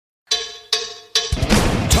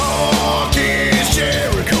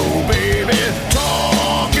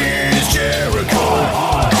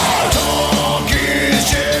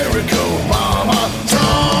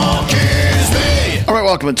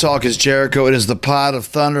gentlemen, Talk is Jericho. It is the pod of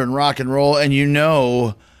thunder and rock and roll, and you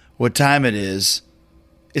know what time it is.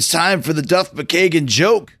 It's time for the Duff McKagan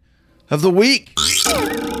joke of the week.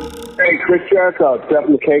 Hey, Chris Jericho, Duff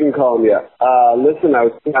McKagan calling you. Listen, I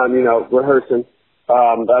was down, rehearsing.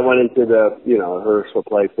 I went into the, rehearsal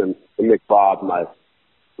place, and Mick Bob, my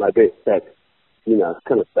bass tech,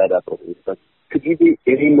 kind of fed up with me. But could you be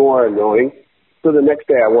any more annoying? So the next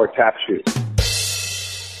day I wore tap shoes.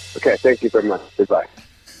 Okay, thank you very much. Goodbye.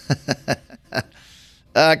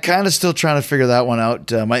 Kind of still trying to figure that one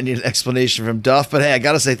out. Might need an explanation from Duff, but hey, I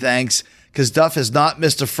got to say thanks because Duff has not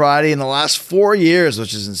missed a Friday in the last 4 years,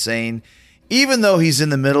 which is insane. Even though he's in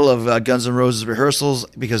the middle of Guns N' Roses rehearsals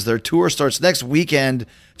because their tour starts next weekend,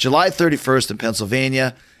 July 31st in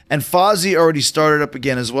Pennsylvania. And Fozzy already started up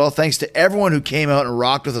again as well. Thanks to everyone who came out and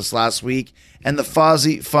rocked with us last week. And the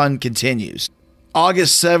Fozzy fun continues.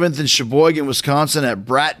 August 7th in Sheboygan, Wisconsin at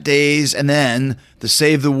Brat Days. And then the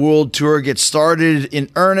Save the World tour gets started in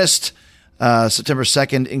earnest. September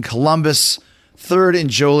 2nd in Columbus. 3rd in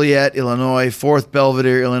Joliet, Illinois. 4th,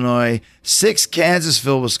 Belvedere, Illinois. 6th,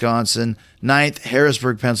 Kansasville, Wisconsin. 9th,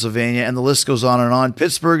 Harrisburg, Pennsylvania. And the list goes on and on.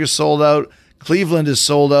 Pittsburgh is sold out. Cleveland is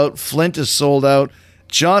sold out. Flint is sold out.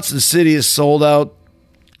 Johnson City is sold out.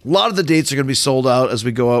 A lot of the dates are going to be sold out as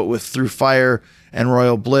we go out with Through Fire and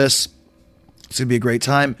Royal Bliss. It's going to be a great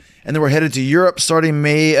time. And then we're headed to Europe starting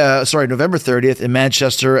November 30th in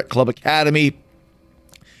Manchester at Club Academy.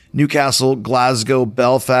 Newcastle, Glasgow,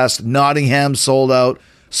 Belfast, Nottingham sold out.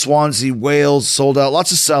 Swansea, Wales sold out.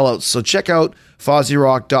 Lots of sellouts. So check out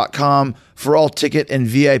FozzyRock.com for all ticket and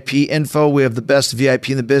VIP info. We have the best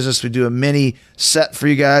VIP in the business. We do a mini set for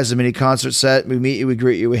you guys, a mini concert set. We meet you, we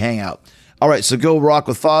greet you, we hang out. All right, so go rock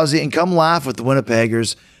with Fozzy and come laugh with the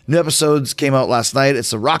Winnipeggers. New episodes came out last night.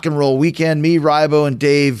 It's a rock and roll weekend. Me, Rybo, and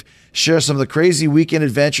Dave share some of the crazy weekend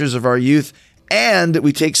adventures of our youth, and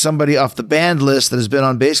we take somebody off the band list that has been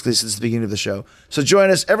on basically since the beginning of the show. So join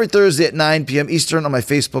us every Thursday at 9 p.m. Eastern on my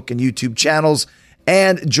Facebook and YouTube channels.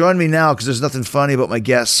 And join me now because there's nothing funny about my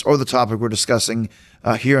guests or the topic we're discussing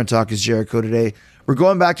here on Talk is Jericho today. We're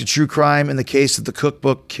going back to true crime in the case of the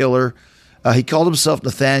Cookbook Killer. He called himself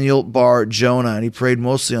Nathaniel Bar-Jonah, and he preyed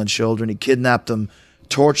mostly on children. He kidnapped them,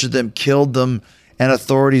 tortured them, killed them, and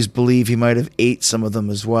authorities believe he might have ate some of them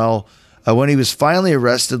as well. When he was finally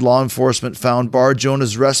arrested, law enforcement found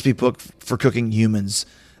Bar-Jonah's recipe book for cooking humans.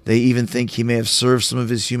 They even think he may have served some of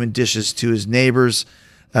his human dishes to his neighbors.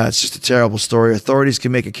 It's just a terrible story. Authorities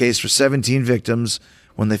can make a case for 17 victims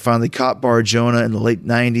when they finally caught Bar-Jonah in the late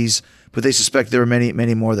 90s, but they suspect there were many,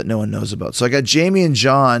 many more that no one knows about. So I got Jamie and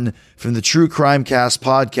John from the True Crimecast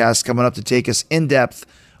podcast coming up to take us in depth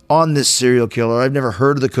on this serial killer. I've never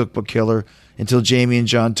heard of the Cookbook Killer until Jamie and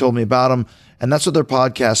John told me about him, and that's what their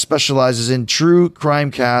podcast specializes in. True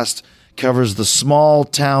Crimecast covers the small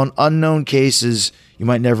town unknown cases you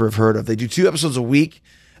might never have heard of. They do 2 episodes a week.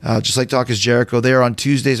 Just like Talk is Jericho. They are on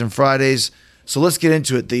Tuesdays and Fridays. So let's get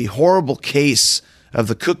into it. The horrible case of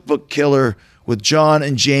the Cookbook Killer with John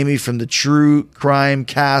and Jamie from the True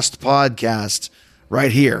Crimecast podcast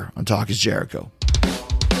right here on Talk is Jericho.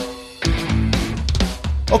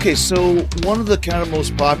 Okay, so one of the kind of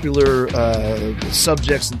most popular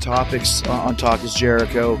subjects and topics on Talk is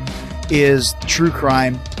Jericho is true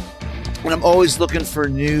crime. And I'm always looking for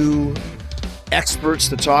new experts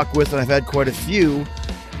to talk with, and I've had quite a few.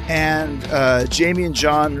 And Jamie and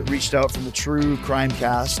John reached out from the True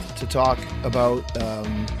Crimecast to talk about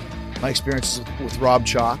my experiences with Rob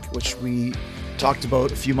Chalk, which we talked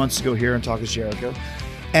about a few months ago here on Talk is Jericho.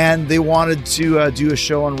 And they wanted to do a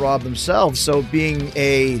show on Rob themselves. So being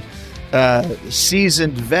a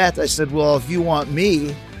seasoned vet, I said, well, if you want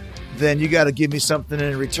me, then you got to give me something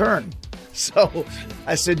in return. So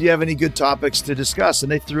I said, do you have any good topics to discuss?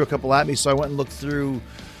 And they threw a couple at me. So I went and looked through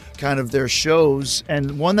kind of their shows,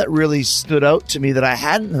 and one that really stood out to me that I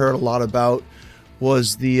hadn't heard a lot about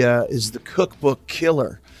was the Cookbook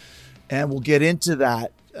Killer, and we'll get into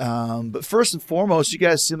that. But first and foremost, you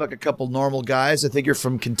guys seem like a couple normal guys. I think you're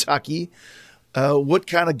from Kentucky. What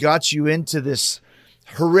kind of got you into this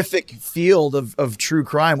horrific field of true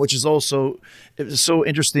crime, which is also so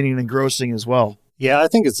interesting and engrossing as well? Yeah, I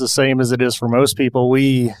think it's the same as it is for most people.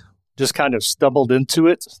 We just kind of stumbled into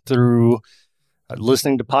it through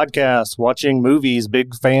listening to podcasts, watching movies,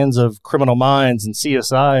 big fans of Criminal Minds and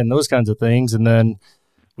CSI and those kinds of things. And then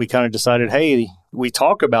we kind of decided, hey, we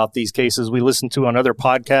talk about these cases we listen to on other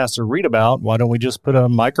podcasts or read about. Why don't we just put a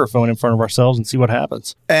microphone in front of ourselves and see what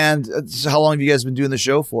happens? And how long have you guys been doing the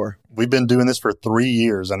show for? We've been doing this for 3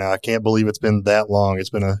 years, and I can't believe it's been that long. It's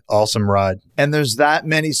been an awesome ride. And there's that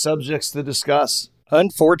many subjects to discuss.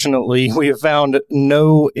 Unfortunately, we have found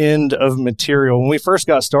no end of material. When we first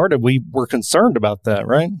got started, we were concerned about that,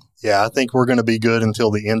 right? Yeah, I think we're going to be good until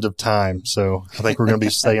the end of time. So I think we're going to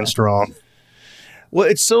be staying strong. Well,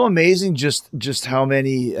 it's so amazing just how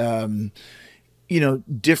many,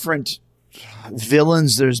 different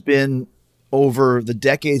villains there's been over the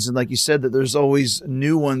decades. And like you said, that there's always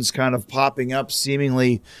new ones kind of popping up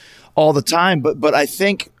seemingly all the time. But I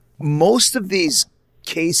think most of these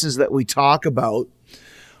cases that we talk about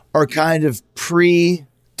are kind of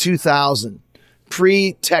pre-2000,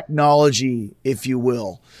 pre-technology, if you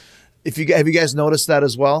will. Have you guys noticed that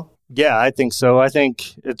as well? Yeah, I think so. I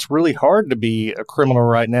think it's really hard to be a criminal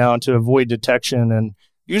right now and to avoid detection. And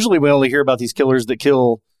usually we only hear about these killers that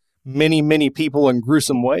kill many, many people in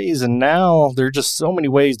gruesome ways. And now there are just so many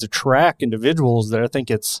ways to track individuals that I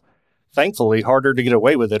think it's thankfully harder to get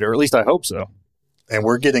away with it, or at least I hope so. And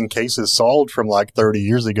we're getting cases solved from like 30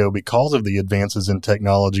 years ago because of the advances in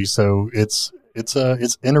technology. So it's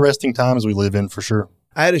interesting times we live in for sure.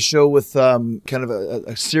 I had a show with kind of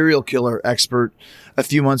a serial killer expert a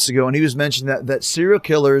few months ago, and he was mentioning that serial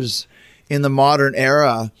killers in the modern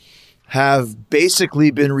era have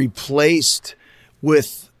basically been replaced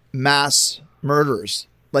with mass murderers,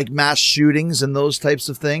 like mass shootings and those types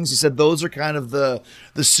of things. He said those are kind of the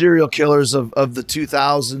serial killers of the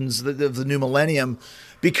 2000s, of the new millennium,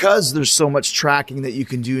 because there's so much tracking that you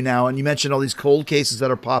can do now. And you mentioned all these cold cases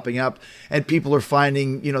that are popping up, and people are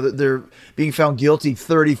finding, that they're being found guilty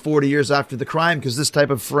 30, 40 years after the crime, because this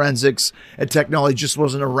type of forensics and technology just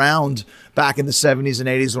wasn't around back in the 70s and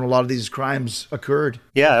 80s when a lot of these crimes occurred.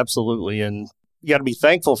 Yeah, absolutely. And you got to be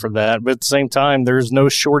thankful for that. But at the same time, there's no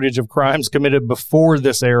shortage of crimes committed before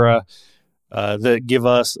this era that give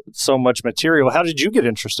us so much material. How did you get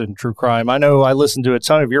interested in true crime? I know I listened to a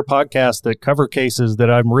ton of your podcasts that cover cases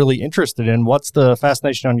that I'm really interested in. What's the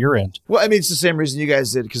fascination on your end? Well, I mean, it's the same reason you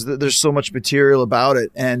guys did, because there's so much material about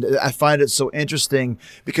it. And I find it so interesting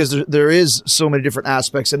because there is so many different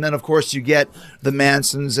aspects. And then, of course, you get the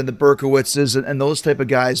Mansons and the Berkowitzes and those type of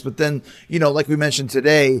guys. But then, like we mentioned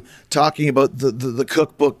today, talking about the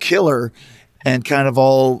Cookbook Killer and kind of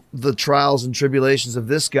all the trials and tribulations of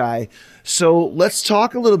this guy. So let's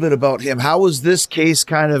talk a little bit about him. How was this case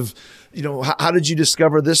kind of, how did you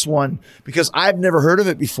discover this one? Because I've never heard of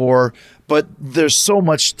it before, but there's so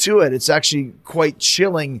much to it. It's actually quite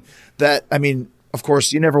chilling that, I mean, of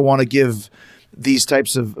course, you never want to give these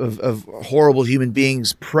types of horrible human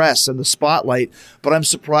beings press and the spotlight, but I'm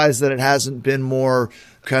surprised that it hasn't been more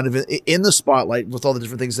kind of in the spotlight with all the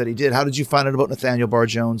different things that he did. How did you find out about Nathaniel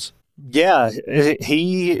Bar-Jonah? Yeah,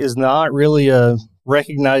 he is not really a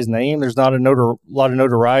recognized name. There's not a lot of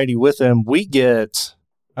notoriety with him. We're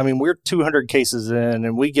 200 cases in,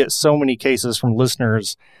 and we get so many cases from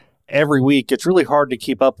listeners every week. It's really hard to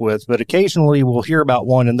keep up with, but occasionally we'll hear about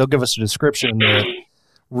one and they'll give us a description that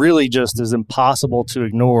really just is impossible to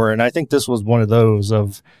ignore. And I think this was one of those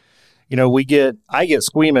of, I get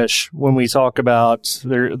squeamish when we talk about,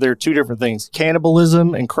 there are two different things,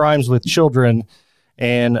 cannibalism and crimes with children.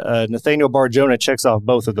 And Nathaniel Bar-Jonah checks off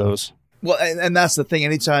both of those. Well, and that's the thing.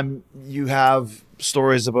 Anytime you have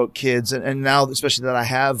stories about kids, and now especially that I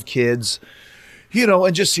have kids,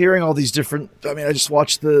 and just hearing all these different, I just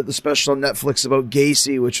watched the special on Netflix about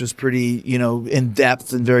Gacy, which was pretty, in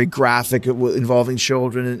depth and very graphic involving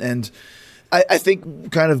children. And I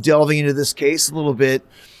think kind of delving into this case a little bit,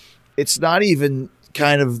 it's not even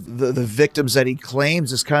kind of the victims that he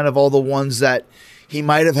claims, it's kind of all the ones that he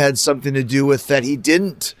might have had something to do with that he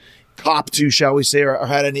didn't cop to, shall we say, or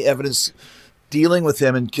had any evidence dealing with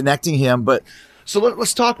him and connecting him. But so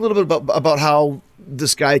let's talk a little bit about how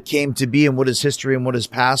this guy came to be and what his history and what his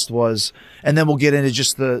past was, and then we'll get into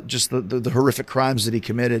just the horrific crimes that he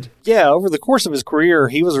committed. Yeah, over the course of his career,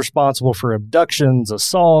 he was responsible for abductions,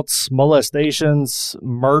 assaults, molestations,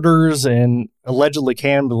 murders, and allegedly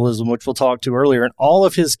cannibalism, which we'll talk to earlier. And all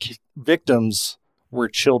of his victims were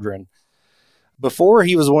children. Before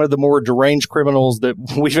he was one of the more deranged criminals that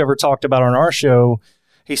we've ever talked about on our show,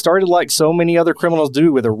 he started like so many other criminals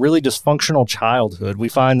do with a really dysfunctional childhood. We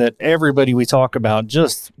find that everybody we talk about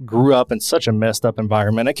just grew up in such a messed up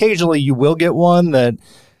environment. Occasionally you will get one that,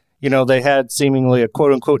 they had seemingly a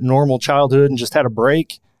quote unquote normal childhood and just had a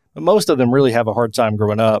break, but most of them really have a hard time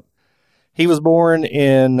growing up. He was born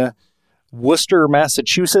in Worcester,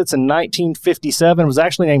 Massachusetts in 1957, was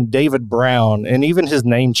actually named David Brown. And even his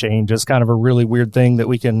name change is kind of a really weird thing that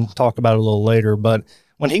we can talk about a little later. But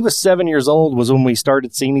when he was 7 years old was when we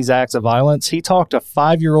started seeing these acts of violence. He talked a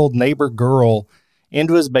 5-year-old neighbor girl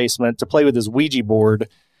into his basement to play with his Ouija board.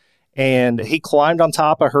 And he climbed on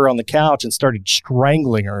top of her on the couch and started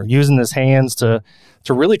strangling her, using his hands to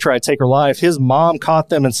really try to take her life. His mom caught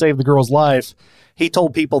them and saved the girl's life. He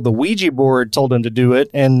told people the Ouija board told him to do it,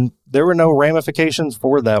 and there were no ramifications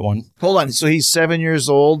for that one. Hold on. So he's 7 years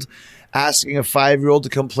old, asking a 5-year-old to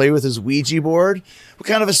come play with his Ouija board? What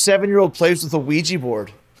kind of a 7-year-old plays with a Ouija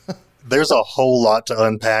board? There's a whole lot to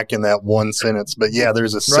unpack in that one sentence. But yeah,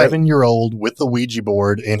 there's a 7-year-old with the Ouija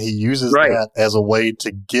board, and he uses that as a way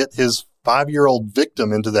to get his 5-year-old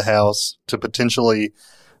victim into the house to potentially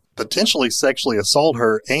sexually assault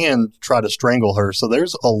her and try to strangle her. So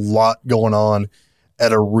there's a lot going on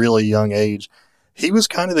at a really young age. He was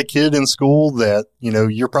kind of the kid in school that,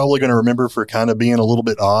 you're probably going to remember for kind of being a little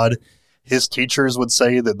bit odd. His teachers would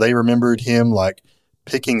say that they remembered him like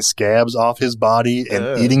picking scabs off his body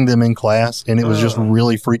and eating them in class, and it was just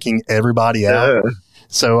really freaking everybody out.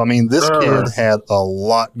 So, I mean, this kid had a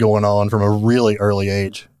lot going on from a really early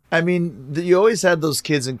age. I mean, you always had those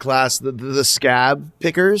kids in class, the scab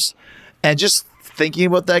pickers, and just thinking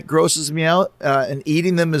about that grosses me out, and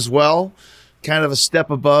eating them as well, kind of a step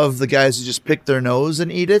above the guys who just pick their nose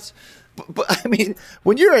and eat it. But I mean,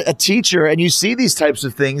 when you're a teacher and you see these types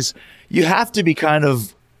of things, you have to be kind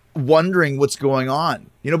of wondering what's going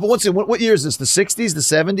on, but what year is this? The 60s, the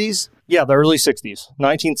 70s? Yeah, the early 60s.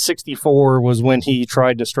 1964 was when he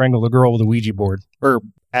tried to strangle the girl with a Ouija board, or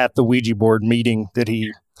at the Ouija board meeting that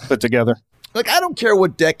he put together. Like, I don't care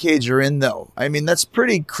what decade you're in, though. I mean, that's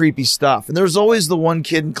pretty creepy stuff. And there's always the one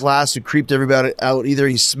kid in class who creeped everybody out. Either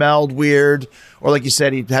he smelled weird, or like you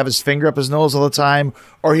said, he'd have his finger up his nose all the time,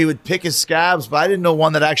 or he would pick his scabs, but I didn't know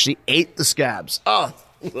one that actually ate the scabs. Oh,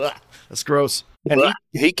 that's gross. And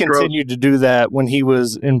he continued to do that when he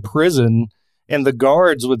was in prison, and the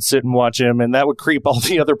guards would sit and watch him, and that would creep all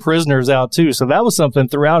the other prisoners out too. So that was something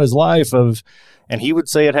throughout his life and he would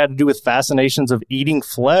say it had to do with fascinations of eating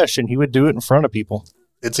flesh, and he would do it in front of people.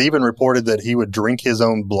 It's even reported that he would drink his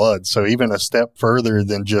own blood. So even a step further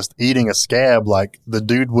than just eating a scab, like the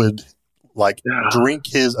dude would drink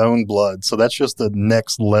his own blood. So that's just the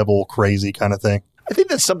next level crazy kind of thing. I think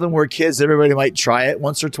that's something where kids, everybody might try it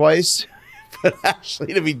once or twice. But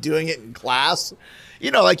actually to be doing it in class,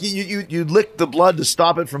 like you lick the blood to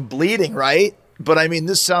stop it from bleeding, right? But I mean,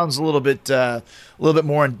 this sounds a little bit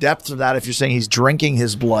more in depth to that if you're saying he's drinking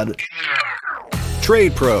his blood.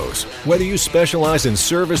 Trade pros. Whether you specialize in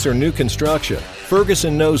service or new construction,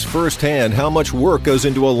 Ferguson knows firsthand how much work goes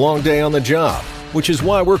into a long day on the job, which is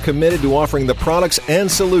why we're committed to offering the products and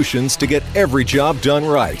solutions to get every job done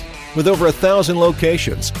right. With over 1,000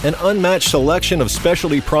 locations, an unmatched selection of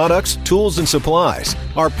specialty products, tools, and supplies,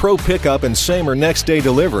 our pro pickup and same or next day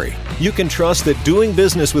delivery, you can trust that doing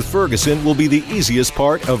business with Ferguson will be the easiest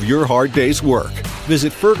part of your hard day's work.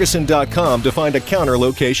 Visit Ferguson.com to find a counter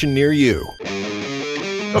location near you.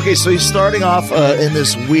 Okay, so he's starting off in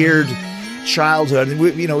this weird childhood, and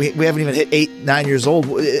we haven't even hit 8, 9 years old.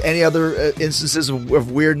 Any other instances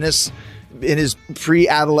of weirdness in his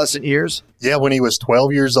pre-adolescent years? Yeah, when he was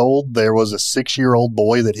 12 years old, there was a 6-year-old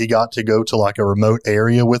boy that he got to go to like a remote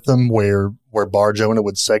area with him where Bar-Jonah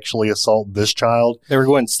would sexually assault this child. They were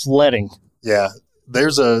going sledding. Yeah.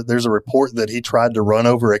 There's a report that he tried to run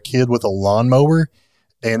over a kid with a lawnmower.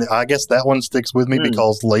 And I guess that one sticks with me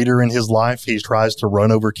because later in his life, he tries to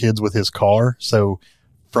run over kids with his car. So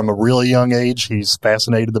from a really young age, he's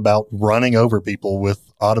fascinated about running over people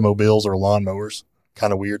with automobiles or lawnmowers.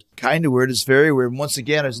 Kind of weird. It's very weird. Once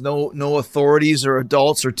again, there's no authorities or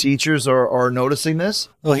adults or teachers are noticing this.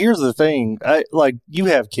 Well, here's the thing. You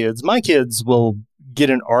have kids. My kids will get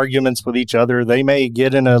in arguments with each other. They may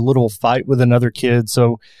get in a little fight with another kid.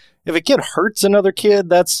 So if a kid hurts another kid,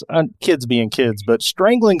 that's kids being kids. But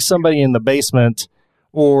strangling somebody in the basement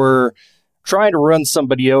or trying to run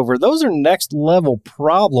somebody over, those are next level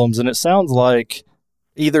problems. And it sounds like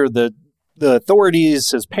either the authorities,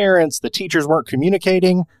 his parents, the teachers weren't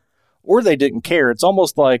communicating, or they didn't care. It's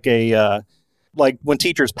almost like like when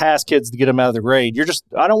teachers pass kids to get them out of the grade.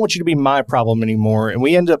 I don't want you to be my problem anymore. And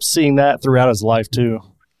we end up seeing that throughout his life too.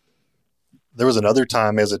 There was another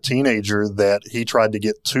time as a teenager that he tried to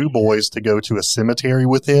get 2 boys to go to a cemetery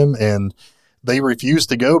with him, and they refused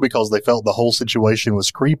to go because they felt the whole situation was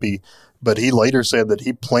creepy. But he later said that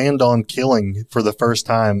he planned on killing for the first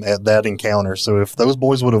time at that encounter. So if those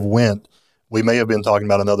boys would have went, we may have been talking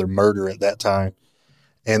about another murder at that time.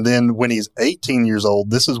 And then when he's 18 years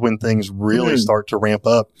old, this is when things really start to ramp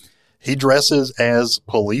up. He dresses as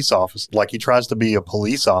police officer, like he tries to be a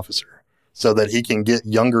police officer so that he can get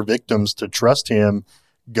younger victims to trust him,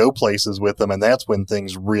 go places with them. And that's when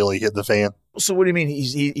things really hit the fan. So what do you mean?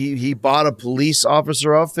 He bought a police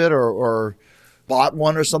officer outfit or bought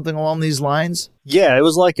one or something along these lines? Yeah, it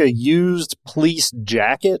was like a used police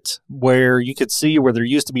jacket where you could see where there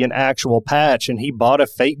used to be an actual patch, and he bought a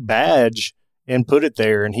fake badge and put it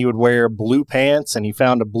there, and he would wear blue pants, and he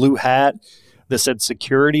found a blue hat that said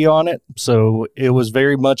security on it. So it was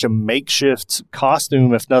very much a makeshift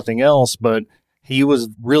costume, if nothing else, but he was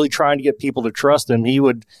really trying to get people to trust him. He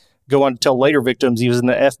would go on to tell later victims he was in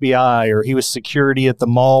the FBI or he was security at the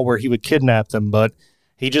mall where he would kidnap them, but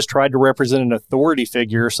he just tried to represent an authority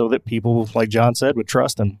figure so that people, like John said, would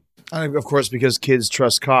trust him. And of course, because kids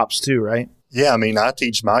trust cops too, right? Yeah, I mean, I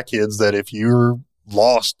teach my kids that if you're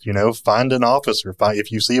lost, find an officer.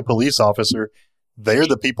 If you see a police officer, they're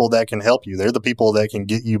the people that can help you. They're the people that can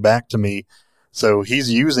get you back to me. So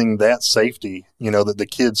he's using that safety, that the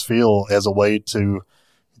kids feel as a way to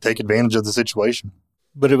take advantage of the situation.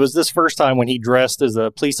 But it was this first time when he dressed as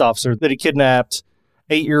a police officer that he kidnapped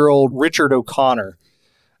 8-year-old Richard O'Connor.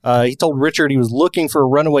 He told Richard he was looking for a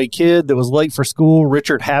runaway kid that was late for school.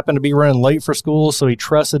 Richard happened to be running late for school, so he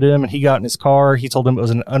trusted him, and he got in his car. He told him it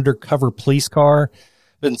was an undercover police car.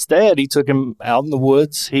 But instead, he took him out in the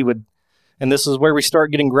woods. And this is where we start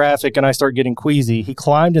getting graphic and I start getting queasy. He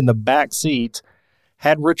climbed in the back seat,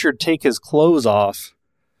 had Richard take his clothes off,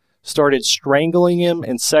 started strangling him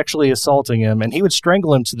and sexually assaulting him. And he would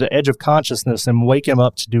strangle him to the edge of consciousness and wake him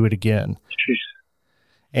up to do it again. Jeez.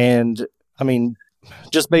 And, I mean,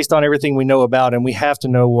 just based on everything we know about him, we have to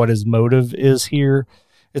know what his motive is here.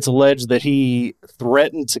 It's alleged that he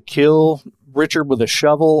threatened to kill Richard with a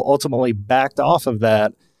shovel, ultimately backed off of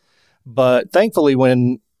that. But thankfully,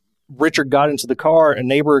 when Richard got into the car, a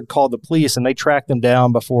neighbor had called the police and they tracked him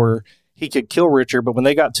down before he could kill Richard. But when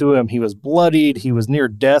they got to him, he was bloodied. He was near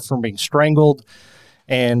death from being strangled.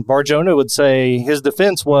 And Bar-Jonah would say his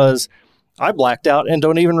defense was, I blacked out and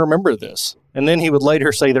don't even remember this. And then he would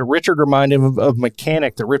later say that Richard reminded him of a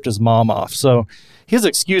mechanic that ripped his mom off. So his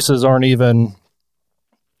excuses aren't even,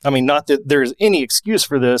 not that there's any excuse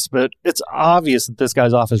for this, but it's obvious that this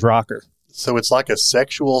guy's off his rocker. So it's like a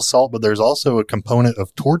sexual assault, but there's also a component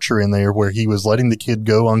of torture in there where he was letting the kid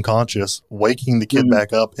go unconscious, waking the kid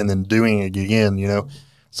back up, and then doing it again,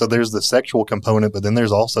 So there's the sexual component, but then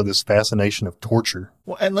there's also this fascination of torture.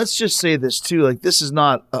 Well, and let's just say this too, like this is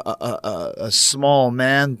not a small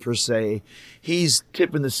man per se. He's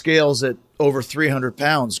tipping the scales at over 300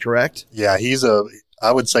 pounds, correct? Yeah, he's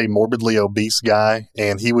I would say morbidly obese guy,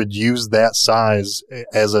 and he would use that size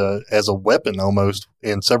as a weapon almost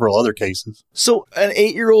in several other cases. So an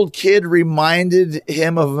 8-year-old kid reminded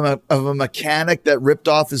him of a mechanic that ripped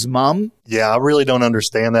off his mom? Yeah, I really don't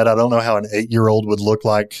understand that. I don't know how an 8-year-old would look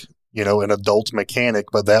like, an adult mechanic,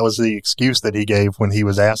 but that was the excuse that he gave when he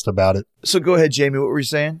was asked about it. So go ahead, Jamie, what were you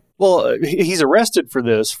saying? Well, he's arrested for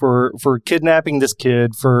this, for kidnapping this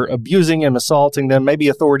kid, for abusing him, assaulting them. Maybe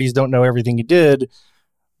authorities don't know everything he did.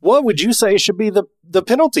 What would you say should be the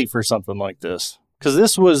penalty for something like this? Because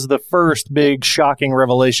this was the first big shocking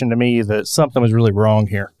revelation to me that something was really wrong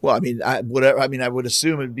here. Well, I would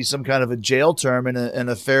assume it'd be some kind of a jail term and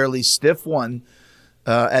a fairly stiff one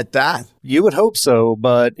at that. You would hope so,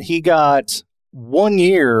 but he got 1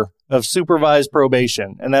 year of supervised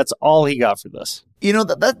probation, and that's all he got for this.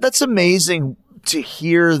 That's amazing to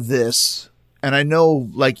hear this. And I know,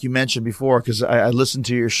 like you mentioned before, because I listened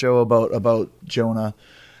to your show about Jonah,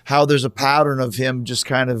 how there's a pattern of him just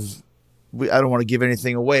kind of, I don't want to give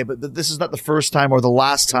anything away, but this is not the first time or the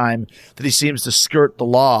last time that he seems to skirt the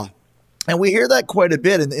law. And we hear that quite a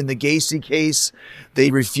bit in the Gacy case. They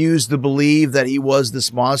refused to believe that he was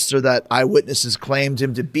this monster that eyewitnesses claimed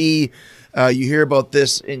him to be. You hear about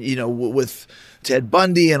this with Ted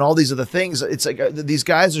Bundy and all these other things. It's like these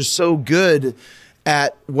guys are so good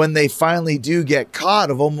at when they finally do get caught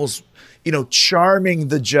of almost, charming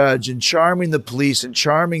the judge and charming the police and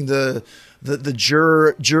charming the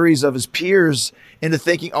juries of his peers into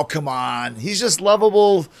thinking, oh, come on, he's just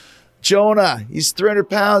lovable Jonah. He's 300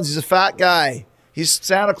 pounds. He's a fat guy. He's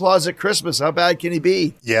Santa Claus at Christmas. How bad can he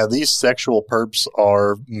be? Yeah, these sexual perps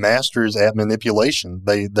are masters at manipulation.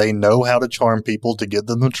 They know how to charm people to get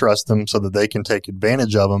them to trust them so that they can take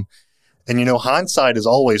advantage of them. And, hindsight is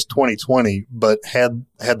always 20/20, but had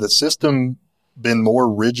the system been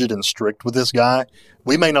more rigid and strict with this guy,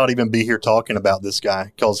 we may not even be here talking about this guy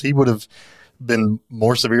because he would have been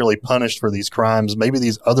more severely punished for these crimes. Maybe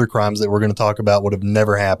these other crimes that we're going to talk about would have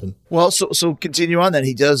never happened. Well, so continue on then.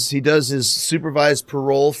 He does his supervised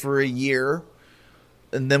parole for a year.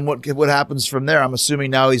 And then what happens from there? I'm assuming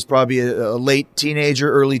now he's probably a late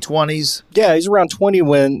teenager, early 20s. Yeah, he's around 20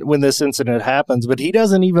 when this incident happens, but he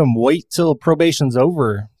doesn't even wait till probation's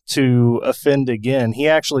over to offend again. He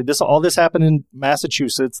actually, all this happened in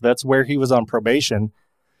Massachusetts. That's where he was on probation.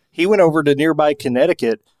 He went over to nearby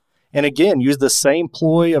Connecticut and again used the same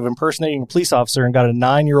ploy of impersonating a police officer and got a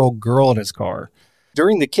 9-year-old girl in his car.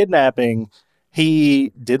 During the kidnapping,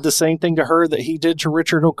 he did the same thing to her that he did to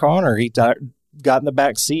Richard O'Connor. He got in the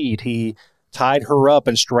back seat. He tied her up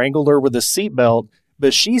and strangled her with a seatbelt,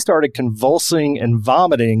 but she started convulsing and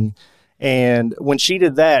vomiting. And when she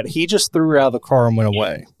did that, he just threw her out of the car and went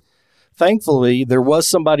away. Thankfully, there was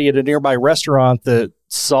somebody at a nearby restaurant that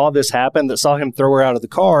saw this happen, that saw him throw her out of the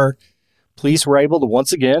car. Police were able to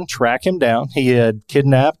once again track him down. He had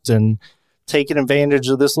kidnapped and taken advantage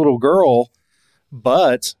of this little girl,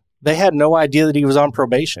 but they had no idea that he was on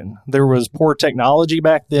probation. There was poor technology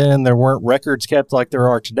back then. There weren't records kept like there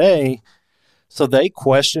are today. So they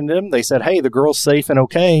questioned him. They said, hey, the girl's safe and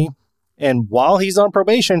okay. And while he's on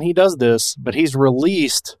probation, he does this, but he's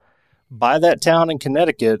released by that town in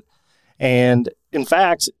Connecticut. And in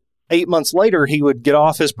fact, 8 months later, he would get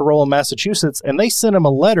off his parole in Massachusetts, and they sent him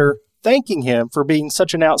a letter thanking him for being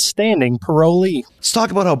such an outstanding parolee. Let's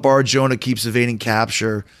talk about how Bar-Jonah keeps evading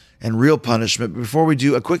capture and real punishment. Before we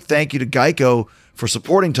do, a quick thank you to Geico for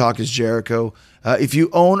supporting Talk is Jericho. If you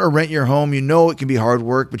own or rent your home, you know it can be hard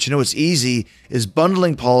work, but you know it's easy is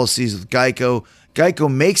bundling policies with Geico.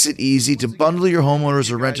 Geico makes it easy to bundle your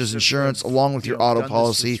homeowners or renters insurance along with your auto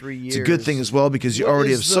policy. It's a good thing as well because you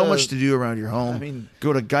already have so much to do around your home.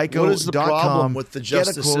 Go to geico.com. What is the problem with the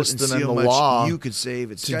justice system and the law you could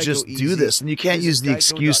save? It's to just do this? And you can't use the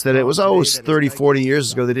excuse that it was 30, 40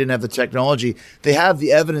 years ago. They didn't have the technology. They have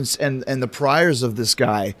the evidence and the priors of this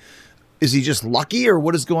guy. Is he just lucky, or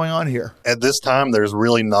what is going on here? At this time, there's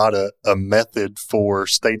really not a method for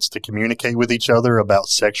states to communicate with each other about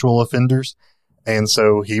sexual offenders. And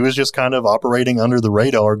so he was just kind of operating under the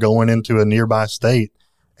radar going into a nearby state,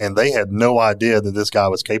 and they had no idea that this guy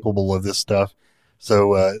was capable of this stuff.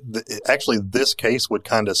 So actually, this case would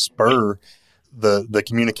kind of spur the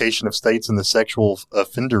communication of states in the sexual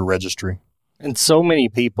offender registry. And so many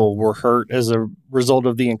people were hurt as a result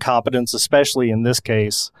of the incompetence, especially in this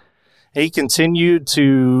case. He continued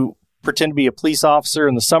to pretend to be a police officer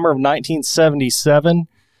in the summer of 1977.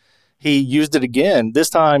 He used it again. This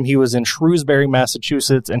time he was in Shrewsbury,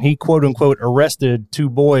 Massachusetts, and he, quote unquote, arrested 2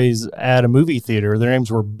 boys at a movie theater. Their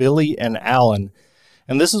names were Billy and Alan.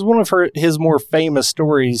 And this is one of his more famous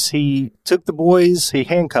stories. He took the boys, he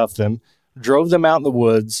handcuffed them, drove them out in the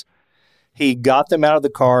woods. He got them out of the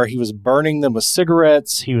car. He was burning them with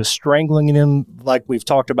cigarettes. He was strangling them like we've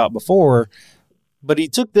talked about before. But he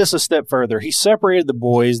took this a step further. He separated the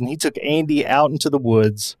boys and he took Andy out into the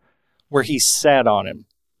woods where he sat on him.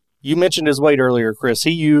 You mentioned his weight earlier, Chris.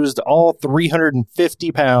 He used all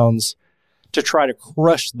 350 pounds to try to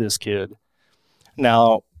crush this kid.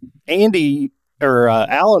 Now, Alan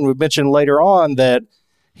would mention later on that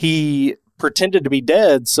he pretended to be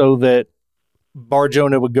dead so that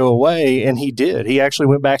Bar-Jonah would go away, and he did. He actually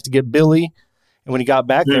went back to get Billy, and when he got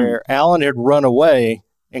back there, Alan had run away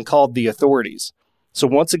and called the authorities. So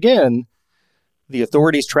once again, the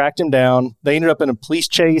authorities tracked him down. They ended up in a police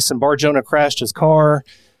chase, and Bar-Jonah crashed his car.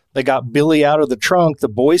 They got Billy out of the trunk. The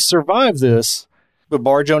boys survived this, but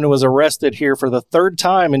Bar-Jonah was arrested here for the 3rd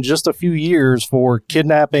time in just a few years for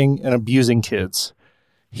kidnapping and abusing kids.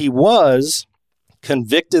 He was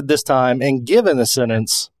convicted this time and given a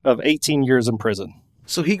sentence of 18 years in prison.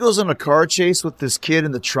 So he goes on a car chase with this kid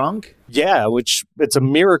in the trunk? Yeah, which it's a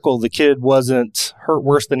miracle the kid wasn't hurt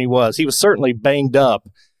worse than he was. He was certainly banged up.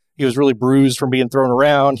 He was really bruised from being thrown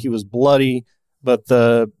around. He was bloody, but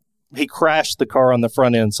he crashed the car on the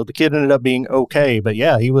front end. So the kid ended up being okay. But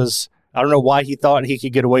yeah, I don't know why he thought he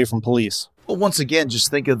could get away from police. Well, once again,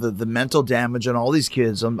 just think of the mental damage on all these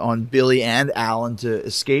kids, on Billy and Alan to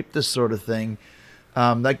escape this sort of thing.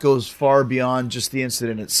 That goes far beyond just the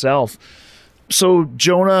incident itself. So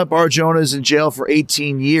Bar-Jonah is in jail for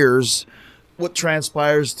 18 years. What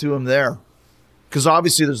transpires to him there? Because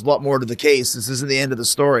obviously there's a lot more to the case. This isn't the end of the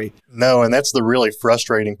story. No, and that's the really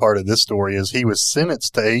frustrating part of this story is he was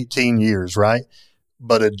sentenced to 18 years, right?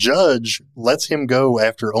 But a judge lets him go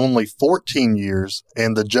after only 14 years,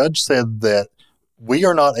 and the judge said that we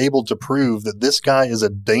are not able to prove that this guy is a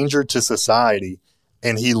danger to society,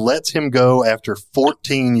 and he lets him go after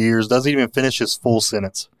 14 years, doesn't even finish his full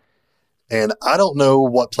sentence. And I don't know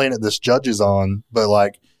what planet this judge is on,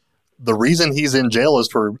 but the reason he's in jail is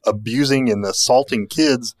for abusing and assaulting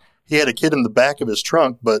kids. He had a kid in the back of his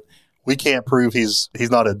trunk, but we can't prove he's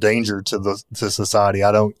not a danger to society.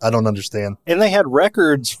 I don't understand. And they had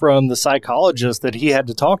records from the psychologist that he had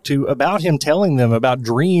to talk to about him telling them about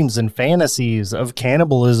dreams and fantasies of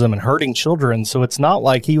cannibalism and hurting children. So it's not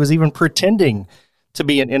like he was even pretending to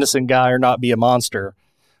be an innocent guy or not be a monster.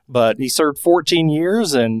 But he served 14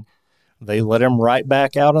 years, and they let him right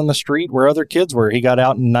back out on the street where other kids were. He got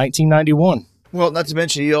out in 1991. Well, not to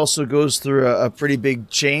mention, he also goes through a pretty big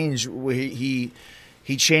change where he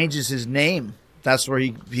changes his name. That's where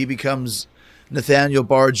he becomes Nathaniel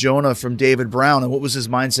Bar-Jonah from David Brown. And what was his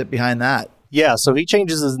mindset behind that? Yeah, so he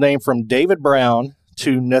changes his name from David Brown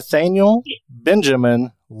to Nathaniel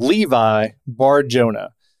Benjamin Levi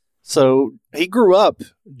Bar-Jonah. So he grew up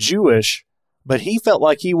Jewish, but he felt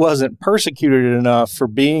like he wasn't persecuted enough for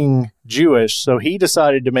being Jewish, so he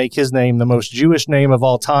decided to make his name the most Jewish name of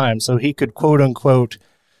all time so he could, quote-unquote,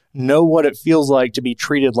 know what it feels like to be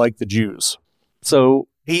treated like the Jews. So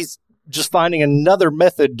he's just finding another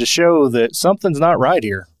method to show that something's not right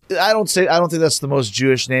here. I don't think that's the most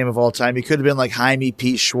Jewish name of all time. He could have been like Jaime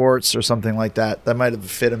P. Schwartz or something like that. That might have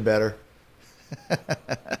fit him better.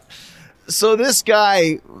 So this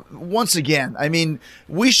guy, once again, I mean,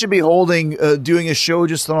 we should be doing a show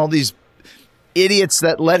just on all these idiots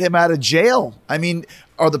that let him out of jail. I mean,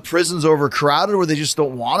 are the prisons overcrowded where they just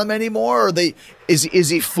don't want him anymore? Or is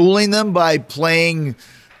he fooling them by playing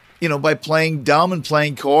dumb and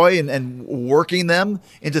playing coy and working them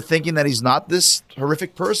into thinking that he's not this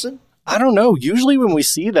horrific person? I don't know. Usually when we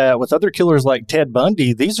see that with other killers like Ted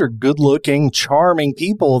Bundy, these are good-looking, charming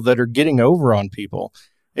people that are getting over on people.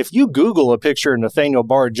 If you Google a picture of Nathaniel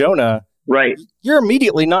Bar-Jonah, right, you're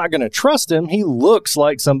immediately not going to trust him. He looks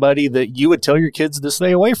like somebody that you would tell your kids to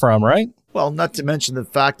stay away from, right? Well, not to mention the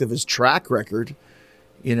fact of his track record,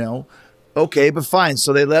 Okay, but fine.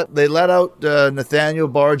 So they let out Nathaniel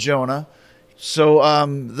Bar-Jonah. So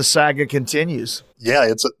the saga continues. Yeah,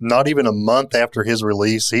 it's not even a month after his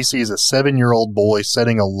release. He sees a 7-year-old boy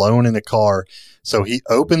sitting alone in a car. So he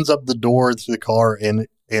opens up the door to the car and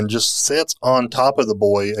just sits on top of the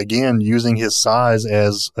boy, again, using his size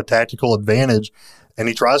as a tactical advantage. And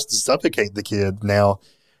he tries to suffocate the kid. Now,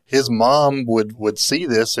 his mom would see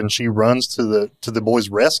this, and she runs to the boy's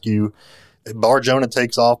rescue. Bar-Jonah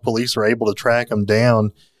takes off. Police are able to track him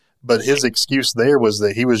down. But his excuse there was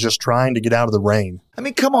that he was just trying to get out of the rain. I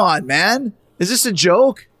mean, come on, man. Is this a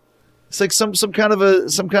joke? It's like some kind of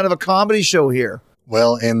a comedy show here.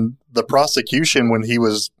 Well, and the prosecution, when he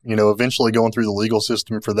was, eventually going through the legal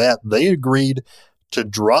system for that, they agreed to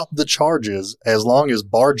drop the charges as long as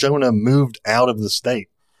Bar-Jonah moved out of the state.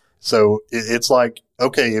 So it's like,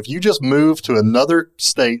 okay, if you just move to another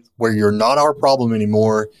state where you're not our problem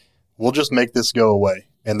anymore, we'll just make this go away.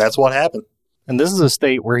 And that's what happened. And this is a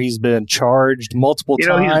state where he's been charged multiple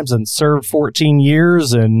times and served 14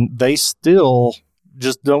 years, and they still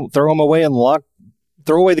just don't throw him away and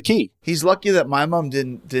throw away the key. He's lucky that my mom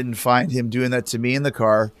didn't find him doing that to me in the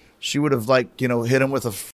car. She would have hit him with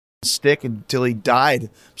a stick until he died.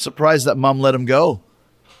 I'm surprised that mom let him go.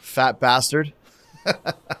 Fat bastard.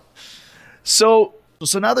 So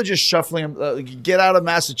now they're just shuffling him. Get out of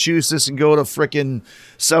Massachusetts and go to frickin'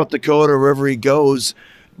 South Dakota or wherever he goes.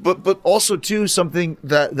 But also, too, something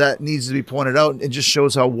that needs to be pointed out, and just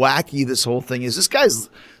shows how wacky this whole thing is. This guy's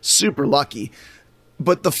super lucky.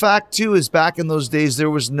 But the fact, too, is back in those days, there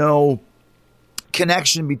was no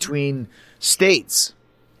connection between states,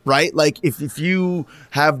 right? Like, if you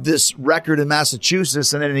have this record in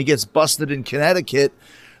Massachusetts and then he gets busted in Connecticut,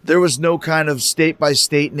 there was no kind of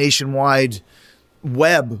state-by-state nationwide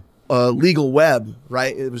legal web,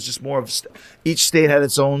 right? It was just more of each state had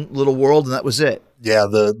its own little world, and that was it. Yeah,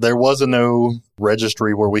 there was no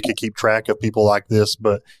registry where we could keep track of people like this,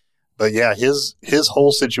 but yeah, his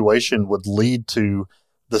whole situation would lead to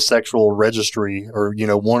the sexual registry, or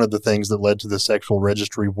one of the things that led to the sexual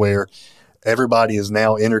registry, where everybody is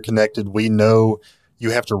now interconnected. We know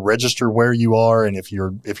you have to register where you are, and if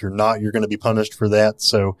you're not, you're going to be punished for that.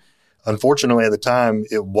 So unfortunately at the time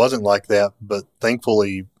it wasn't like that, but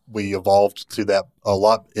thankfully we evolved to that a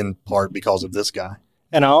lot, in part because of this guy.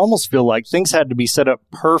 And I almost feel like things had to be set up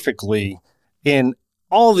perfectly in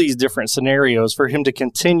all these different scenarios for him to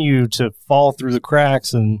continue to fall through the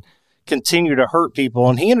cracks and continue to hurt people.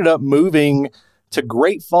 And he ended up moving to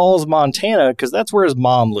Great Falls, Montana, because that's where his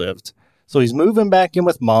mom lived. So he's moving back in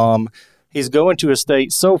with mom. He's going to a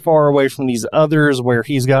state so far away from these others where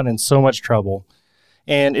he's gotten in so much trouble.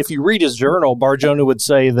 And if you read his journal, Bar-Jonah would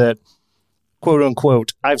say that, quote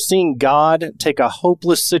unquote, I've seen God take a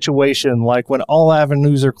hopeless situation like when all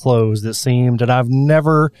avenues are closed, it seemed, and I've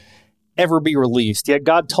never, ever be released. Yet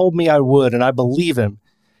God told me I would, and I believe him.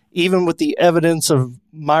 Even with the evidence of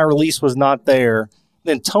my release was not there.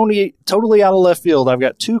 Then totally out of left field, I've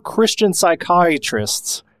got 2 Christian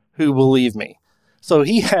psychiatrists who believe me. So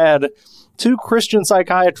he had 2 Christian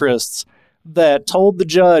psychiatrists that told the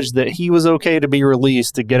judge that he was okay to be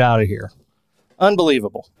released to get out of here.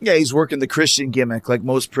 Unbelievable. Yeah, he's working the Christian gimmick like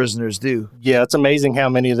most prisoners do. Yeah, it's amazing how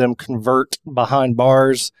many of them convert behind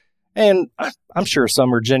bars. And I'm sure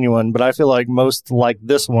some are genuine, but I feel like most, like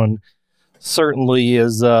this one, certainly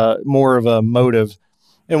is more of a motive.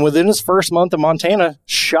 And within his first month in Montana,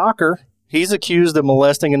 shocker, he's accused of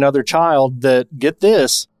molesting another child that, get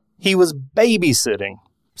this, he was babysitting.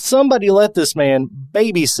 Somebody let this man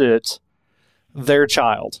babysit their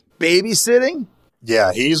child. Babysitting?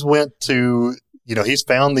 Yeah, he's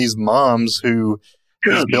found these moms who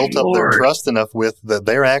he's built up their trust enough with that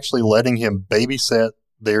they're actually letting him babysit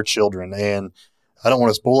their children. And I don't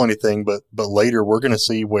want to spoil anything, but later we're going to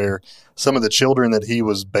see where some of the children that he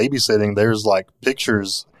was babysitting, there's like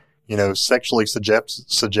pictures, sexually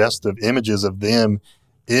suggestive images of them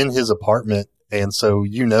in his apartment. And so,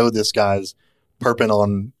 this guy's perping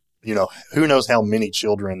on, who knows how many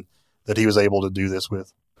children that he was able to do this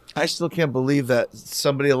with. I still can't believe that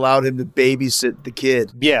somebody allowed him to babysit the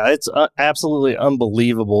kid. Yeah, it's absolutely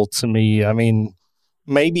unbelievable to me. I mean,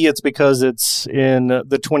 maybe it's because it's in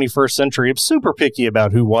the 21st century. I'm super picky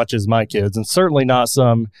about who watches my kids, and certainly not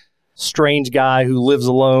some strange guy who lives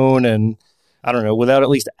alone and, I don't know, without at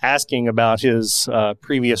least asking about his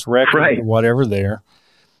previous record or whatever there.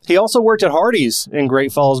 He also worked at Hardee's in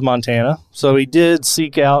Great Falls, Montana, so he did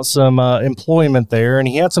seek out some employment there, and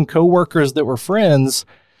he had some coworkers that were friends,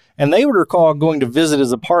 and they would recall going to visit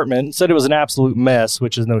his apartment and said it was an absolute mess,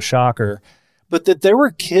 which is no shocker, but that there were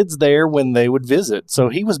kids there when they would visit. So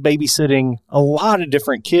he was babysitting a lot of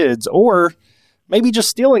different kids, or maybe just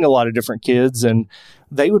stealing a lot of different kids, and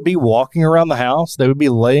they would be walking around the house. They would be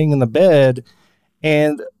laying in the bed,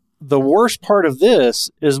 and the worst part of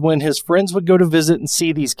this is when his friends would go to visit and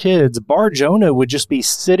see these kids, Bar-Jonah would just be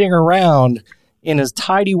sitting around in his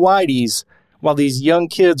tighty-whities while these young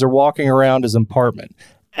kids are walking around his apartment.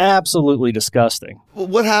 Absolutely disgusting. Well,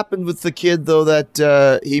 what happened with the kid, though,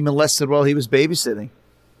 that he molested while he was babysitting?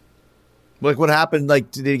 Like, what happened?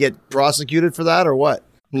 Like, did he get prosecuted for that or what?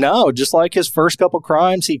 No, just like his first couple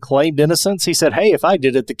crimes, he claimed innocence. He said, hey, if I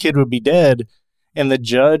did it, the kid would be dead. And the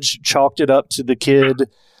judge chalked it up to the kid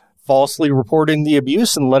falsely reporting the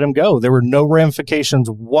abuse and let him go. There were no ramifications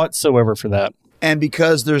whatsoever for that. And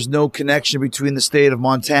because there's no connection between the state of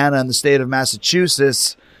Montana and the state of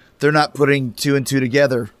Massachusetts, they're not putting two and two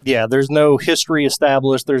together. Yeah, there's no history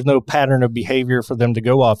established. There's no pattern of behavior for them to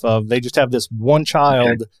go off of. They just have this one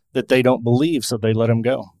child that they don't believe, so they let him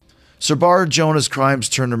go. Sir Bar-Jonah's crimes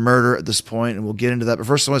turn to murder at this point, and we'll get into that. But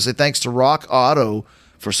first, I want to say thanks to Rock Auto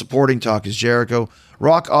for supporting Talk is Jericho.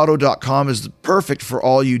 RockAuto.com is perfect for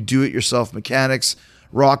all you do-it-yourself mechanics.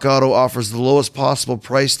 Rock Auto offers the lowest possible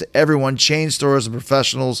price to everyone, chain stores and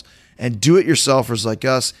professionals, and do-it-yourselfers like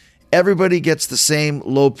us. Everybody gets the same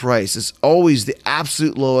low price. It's always the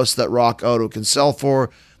absolute lowest that Rock Auto can sell for.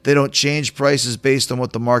 They don't change prices based on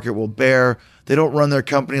what the market will bear. They don't run their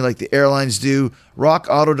company like the airlines do.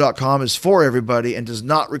 RockAuto.com is for everybody and does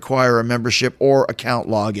not require a membership or account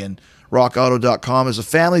login. RockAuto.com is a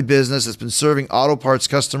family business that's been serving auto parts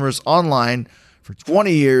customers online for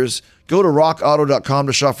 20 years. Go to RockAuto.com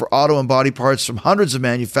to shop for auto and body parts from hundreds of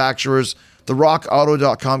manufacturers. The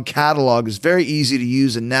RockAuto.com catalog is very easy to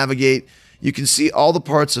use and navigate. You can see all the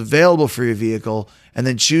parts available for your vehicle and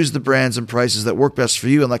then choose the brands and prices that work best for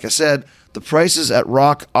you. And like I said, the prices at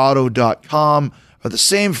RockAuto.com are the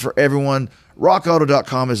same for everyone.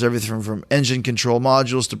 RockAuto.com has everything from engine control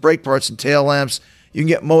modules to brake parts and tail lamps. You can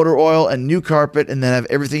get motor oil and new carpet and then have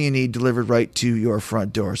everything you need delivered right to your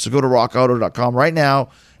front door. So go to rockauto.com right now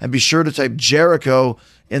and be sure to type Jericho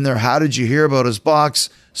in their How Did You Hear About Us box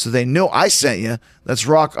so they know I sent you. That's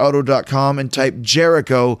rockauto.com and type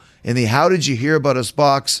Jericho in the How Did You Hear About Us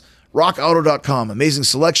box. RockAuto.com. Amazing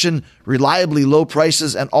selection, reliably low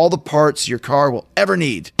prices, and all the parts your car will ever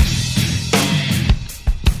need.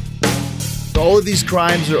 All of these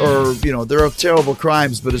crimes are they're terrible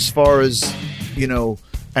crimes, but as far as an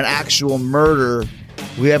actual murder,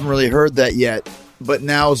 we haven't really heard that yet, but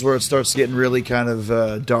now is where it starts getting really kind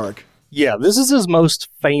of dark. Yeah, this is his most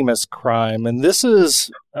famous crime, and this is,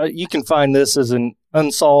 you can find this as an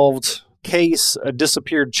unsolved case, a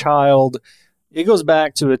disappeared child. It goes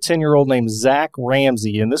back to a 10-year-old named Zach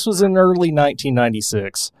Ramsey, and this was in early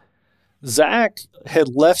 1996. Zach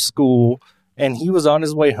had left school, and he was on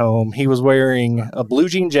his way home. He was wearing a blue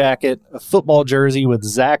jean jacket, a football jersey with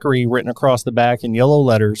Zachary written across the back in yellow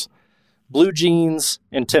letters, blue jeans,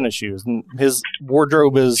 and tennis shoes. And his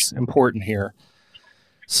wardrobe is important here.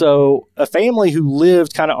 So a family who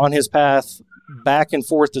lived kind of on his path back and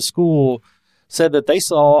forth to school said that they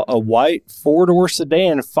saw a white four-door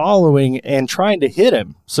sedan following and trying to hit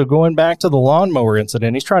him. So going back to the lawnmower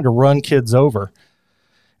incident, he's trying to run kids over.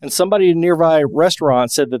 And somebody in a nearby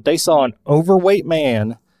restaurant said that they saw an overweight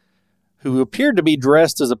man who appeared to be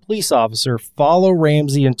dressed as a police officer follow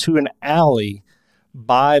Ramsey into an alley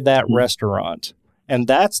by that restaurant. And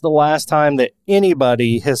that's the last time that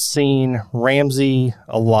anybody has seen Ramsey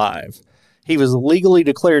alive. He was legally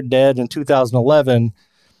declared dead in 2011,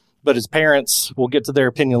 but his parents, we'll get to their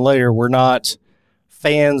opinion later, were not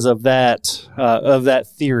fans of that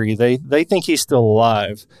theory. They think he's still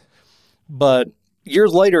alive. But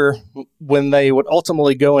years later, when they would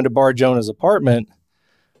ultimately go into Bar-Jonah's apartment,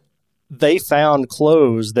 they found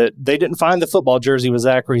clothes that they didn't find the football jersey with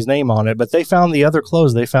Zachary's name on it, but they found the other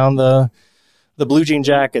clothes. They found the blue jean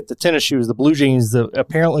jacket, the tennis shoes, the blue jeans that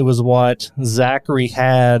apparently was what Zachary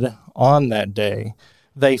had on that day.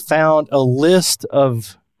 They found a list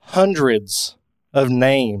of hundreds of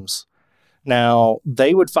names. Now,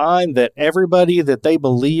 they would find that everybody that they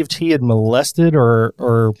believed he had molested or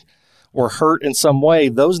hurt in some way,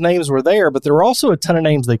 those names were there, but there were also a ton of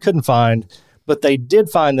names they couldn't find, but they did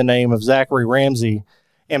find the name of Zachary Ramsey,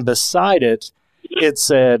 and beside it, it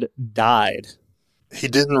said died. He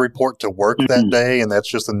didn't report to work that day, and that's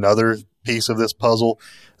just another piece of this puzzle.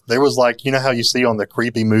 There was like, you know how you see on the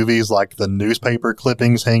creepy movies, like the newspaper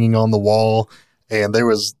clippings hanging on the wall, and there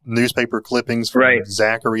was newspaper clippings from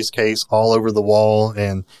Zachary's case all over the wall,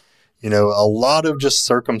 and you know, a lot of just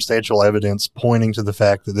circumstantial evidence pointing to the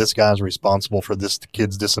fact that this guy's responsible for this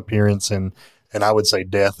kid's disappearance and I would say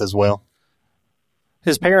death as well.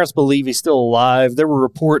 His parents believe he's still alive. There were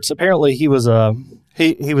reports. Apparently, he was a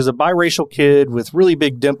biracial kid with really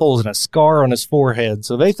big dimples and a scar on his forehead.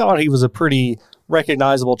 So they thought he was a pretty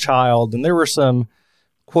recognizable child. And there were some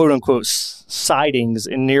quote unquote sightings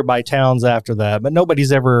in nearby towns after that, but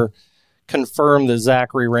nobody's ever confirmed that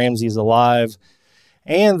Zachary Ramsey is alive.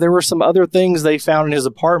 And there were some other things they found in his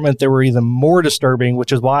apartment that were even more disturbing,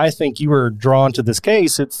 which is why I think you were drawn to this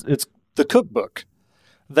case. It's the cookbook.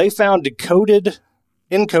 They found encoded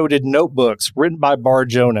notebooks written by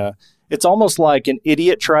Bar-Jonah. It's almost like an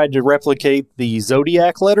idiot tried to replicate the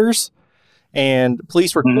Zodiac letters, and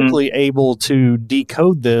police were quickly able to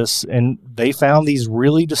decode this, and they found these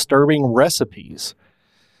really disturbing recipes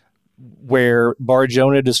where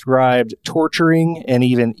Bar-Jonah described torturing and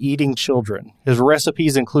even eating children. His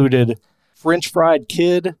recipes included French fried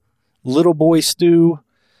kid, little boy stew,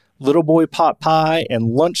 little boy pot pie, and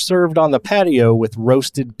lunch served on the patio with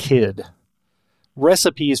roasted kid.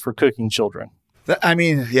 Recipes for cooking children. I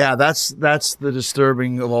mean, yeah, that's the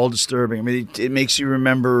disturbing of all disturbing. I mean, it makes you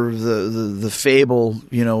remember the fable,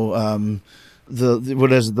 you know, the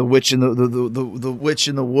witch in the witch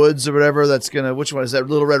in the woods or whatever. That's gonna, which one is that?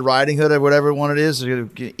 Little Red Riding Hood or whatever one it is. They're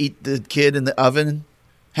gonna eat the kid in the oven.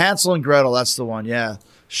 Hansel and Gretel, that's the one. Yeah,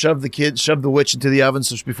 shove the witch into the oven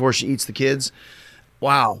before she eats the kids.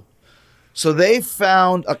 Wow. So they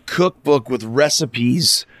found a cookbook with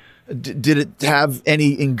recipes. Did it have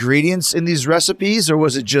any ingredients in these recipes, or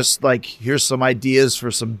was it just like, here's some ideas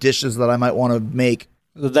for some dishes that I might want to make?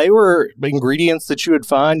 They were ingredients that you would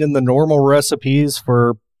find in the normal recipes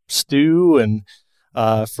for stew and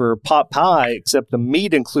for pot pie, except the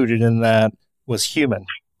meat included in that was human.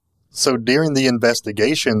 So during the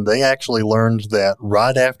investigation, they actually learned that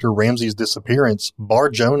right after Ramsey's disappearance,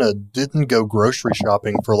 Bar-Jonah didn't go grocery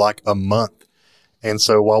shopping for like a month. And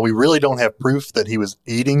so while we really don't have proof that he was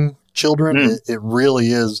eating children, it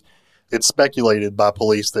really is, it's speculated by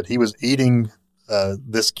police that he was eating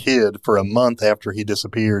this kid for a month after he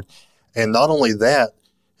disappeared. And not only that,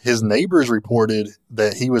 his neighbors reported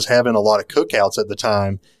that he was having a lot of cookouts at the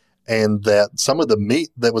time, and that some of the meat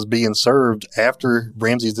that was being served after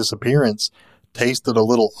Ramsey's disappearance tasted a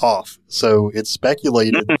little off. So it's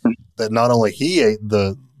speculated that not only he ate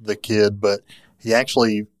the kid, but he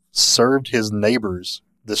actually served his neighbors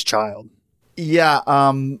this child. Yeah,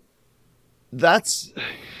 that's.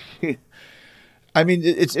 I mean,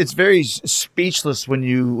 it's very speechless when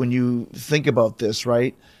you think about this,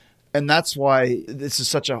 right? And that's why this is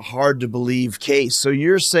such a hard to believe case. So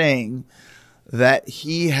you're saying that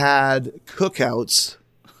he had cookouts,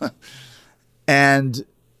 and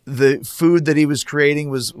the food that he was creating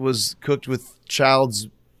was cooked with child's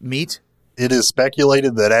meat? It is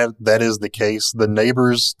speculated that that is the case. The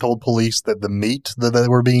neighbors told police that the meat that they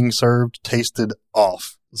were being served tasted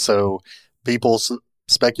off. So people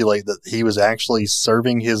speculate that he was actually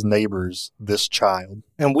serving his neighbors this child.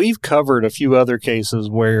 And we've covered a few other cases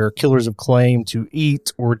where killers have claimed to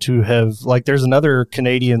eat or to have, like there's another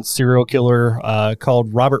Canadian serial killer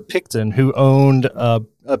called Robert Picton who owned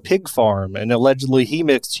a pig farm, and allegedly he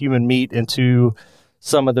mixed human meat into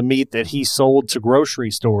some of the meat that he sold to grocery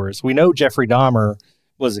stores. We know Jeffrey Dahmer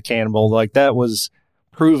was a cannibal. Like that was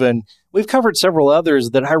proven. We've covered several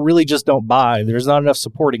others that I really just don't buy. There's not enough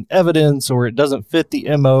supporting evidence, or it doesn't fit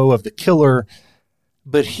the MO of the killer.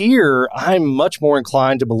 But here, I'm much more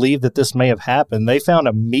inclined to believe that this may have happened. They found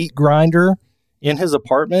a meat grinder in his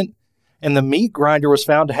apartment, and the meat grinder was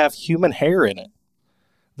found to have human hair in it.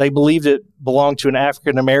 They believed it belonged to an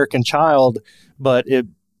African-American child, but it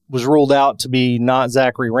was ruled out to be not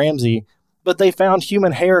Zachary Ramsey. But they found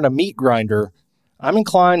human hair in a meat grinder. I'm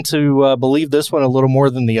inclined to believe this one a little more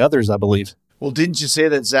than the others, I believe. Well, didn't you say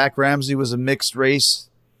that Zach Ramsey was a mixed race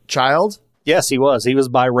child? Yes, he was. He was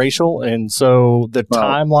biracial, and so the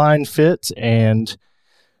timeline fit. And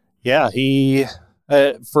yeah, it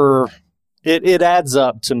adds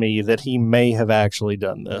up to me that he may have actually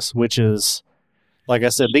done this, which is, like I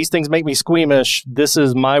said, these things make me squeamish. This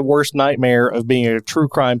is my worst nightmare of being a true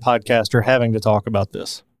crime podcaster, having to talk about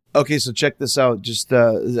this. Okay, so check this out. Just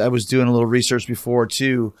I was doing a little research before,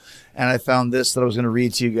 too, and I found this that I was going to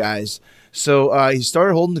read to you guys. So he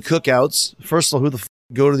started holding the cookouts. First of all, who the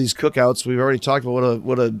go to these cookouts? We've already talked about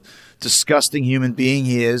what a disgusting human being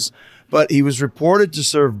he is. But he was reported to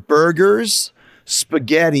serve burgers,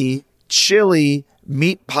 spaghetti, chili,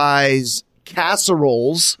 meat pies,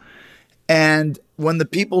 casseroles, and when the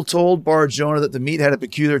people told Bar-Jonah that the meat had a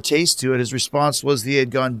peculiar taste to it, his response was he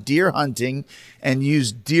had gone deer hunting and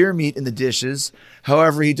used deer meat in the dishes.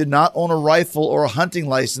 However, he did not own a rifle or a hunting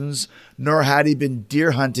license, nor had he been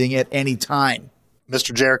deer hunting at any time.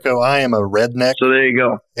 Mr. Jericho, I am a redneck. So there you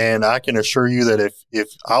go. And I can assure you that if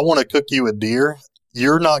I want to cook you a deer,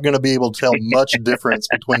 you're not going to be able to tell much difference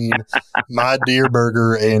between my deer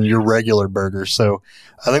burger and your regular burger. So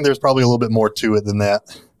I think there's probably a little bit more to it than that.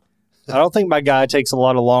 I don't think my guy takes a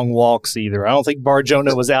lot of long walks either. I don't think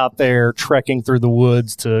Bar-Jonah was out there trekking through the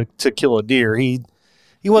woods to kill a deer. He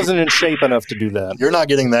wasn't in shape enough to do that. You're not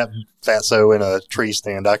getting that fatso in a tree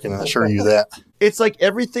stand, I can assure you that. It's like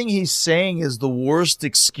everything he's saying is the worst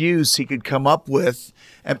excuse he could come up with,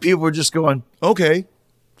 and people are just going, okay,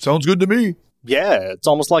 sounds good to me. Yeah, it's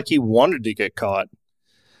almost like he wanted to get caught.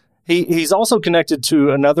 He's also connected to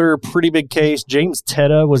another pretty big case. James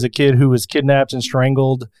Tetta was a kid who was kidnapped and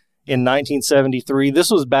strangled in 1973.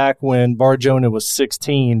 This was back when Bar-Jonah was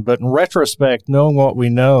 16, but in retrospect, knowing what we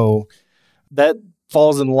know, that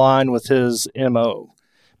falls in line with his MO.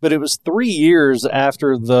 But it was 3 years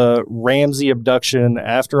after the Ramsey abduction,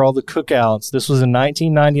 after all the cookouts. This was in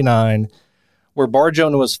 1999, where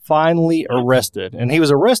Bar-Jonah was finally arrested. And he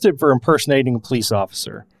was arrested for impersonating a police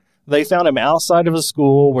officer. They found him outside of a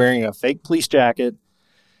school wearing a fake police jacket.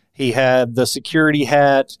 He had the security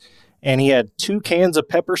hat, and he had 2 cans of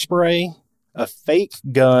pepper spray, a fake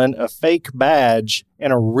gun, a fake badge,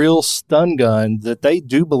 and a real stun gun that they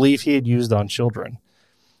do believe he had used on children.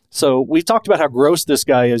 So we've talked about how gross this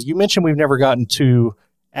guy is. You mentioned we've never gotten to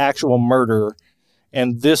actual murder,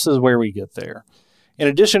 and this is where we get there. In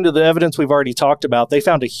addition to the evidence we've already talked about, they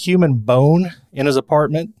found a human bone in his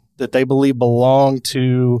apartment that they believe belonged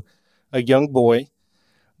to a young boy.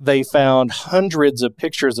 They found hundreds of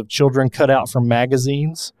pictures of children cut out from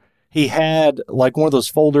magazines. He had like one of those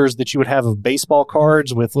folders that you would have of baseball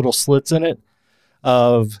cards with little slits in it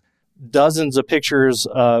of dozens of pictures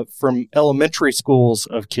from elementary schools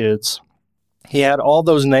of kids. He had all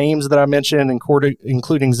those names that I mentioned,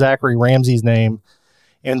 including Zachary Ramsey's name.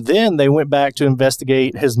 And then they went back to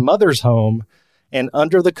investigate his mother's home, and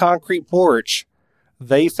under the concrete porch,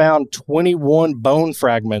 they found 21 bone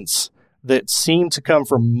fragments that seemed to come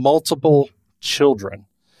from multiple children.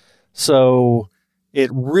 So it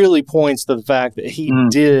really points to the fact that he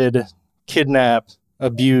did kidnap,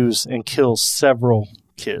 abuse, and kill several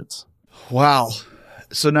kids. Wow.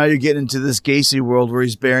 So now you're getting into this Gacy world where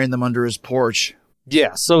he's burying them under his porch.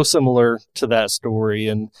 Yeah, so similar to that story.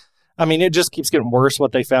 And I mean, it just keeps getting worse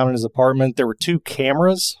what they found in his apartment. There were 2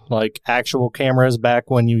 cameras, like actual cameras back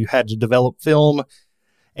when you had to develop film.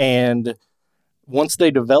 And once they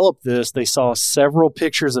developed this, they saw several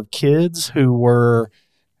pictures of kids who were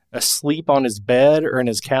asleep on his bed or in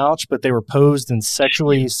his couch, but they were posed in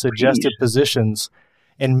sexually suggestive positions.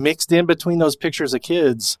 And mixed in between those pictures of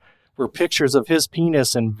kids were pictures of his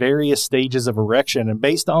penis in various stages of erection. And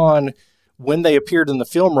based on when they appeared in the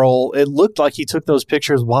film roll, it looked like he took those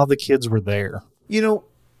pictures while the kids were there. You know,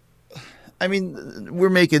 I mean, we're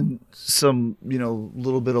making some,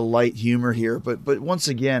 little bit of light humor here, but once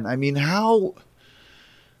again, I mean, how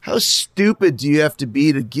stupid do you have to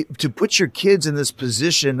be to put your kids in this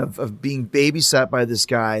position of being babysat by this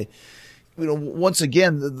guy? Once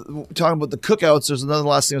again, talking about the cookouts, there's another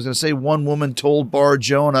last thing I was going to say. One woman told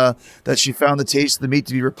Bar-Jonah that she found the taste of the meat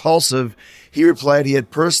to be repulsive. He replied he had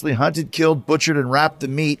personally hunted, killed, butchered, and wrapped the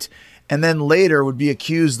meat, and then later would be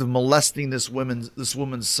accused of molesting this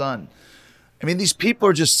woman's son. I mean, these people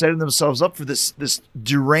are just setting themselves up for this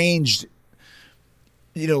deranged,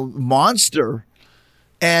 monster.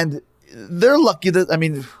 And they're lucky that, I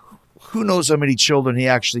mean, who knows how many children he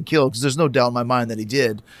actually killed, because there's no doubt in my mind that he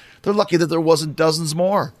did. They're lucky that there wasn't dozens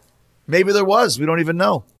more. Maybe there was. We don't even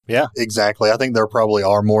know. Yeah, exactly. I think there probably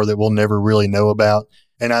are more that we'll never really know about.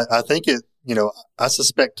 And I think I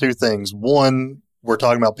suspect two things. One, we're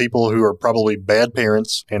talking about people who are probably bad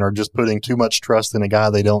parents and are just putting too much trust in a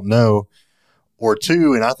guy they don't know. Or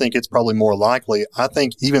two, and I think it's probably more likely, I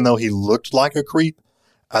think even though he looked like a creep,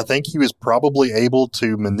 I think he was probably able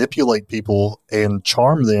to manipulate people and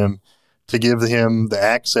charm them to give him the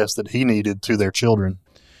access that he needed to their children.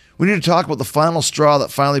 We need to talk about the final straw that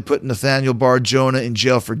finally put Nathaniel Bar-Jonah in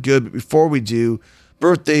jail for good. But before we do,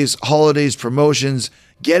 birthdays, holidays, promotions,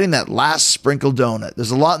 getting that last sprinkled donut.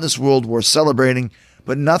 There's a lot in this world worth celebrating,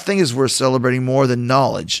 but nothing is worth celebrating more than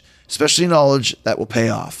knowledge, especially knowledge that will pay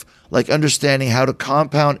off, like understanding how to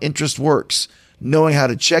compound interest works, knowing how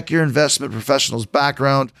to check your investment professional's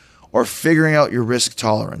background, or figuring out your risk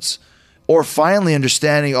tolerance. Or finally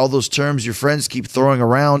understanding all those terms your friends keep throwing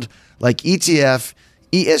around, like ETF,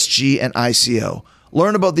 ESG, and ICO.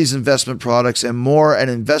 Learn about these investment products and more at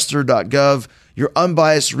investor.gov, your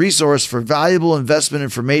unbiased resource for valuable investment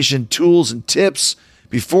information, tools, and tips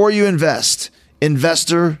before you invest.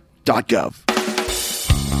 Investor.gov.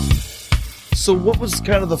 So what was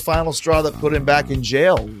kind of the final straw that put him back in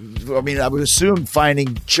jail? I mean, I would assume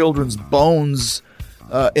finding children's bones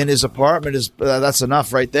in his apartment is that's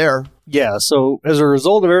enough right there. Yeah, so as a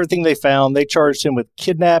result of everything they found, they charged him with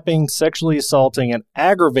kidnapping, sexually assaulting, and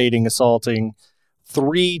aggravating assaulting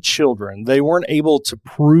 3 children. They weren't able to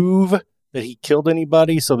prove that he killed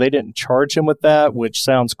anybody, so they didn't charge him with that, which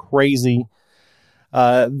sounds crazy.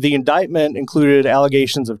 The indictment included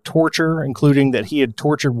allegations of torture, including that he had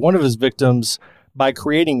tortured one of his victims by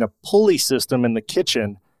creating a pulley system in the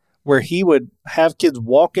kitchen where he would have kids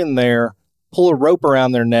walk in there, pull a rope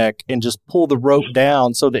around their neck, and just pull the rope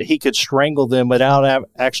down so that he could strangle them without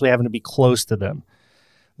actually having to be close to them.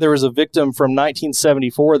 There was a victim from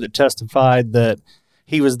 1974 that testified that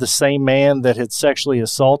he was the same man that had sexually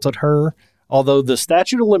assaulted her. Although the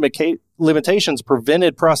statute of limitations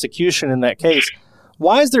prevented prosecution in that case,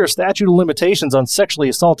 why is there a statute of limitations on sexually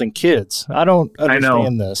assaulting kids? I don't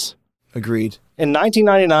understand this. Agreed. In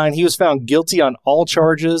 1999, he was found guilty on all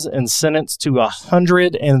charges and sentenced to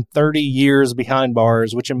 130 years behind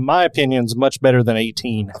bars, which in my opinion is much better than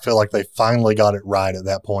 18. I feel like they finally got it right at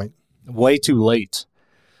that point. Way too late.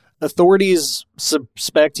 Authorities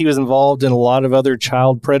suspect he was involved in a lot of other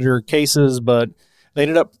child predator cases, but they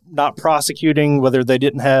ended up not prosecuting whether they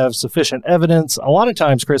didn't have sufficient evidence. A lot of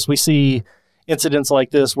times, Chris, we see incidents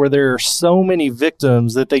like this where there are so many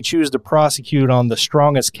victims that they choose to prosecute on the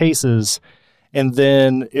strongest cases. And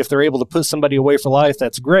then if they're able to put somebody away for life,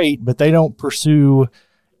 that's great, but they don't pursue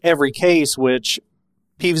every case, which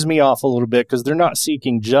peeves me off a little bit because they're not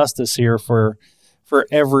seeking justice here for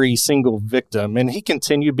every single victim. And he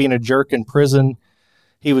continued being a jerk in prison.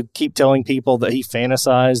 He would keep telling people that he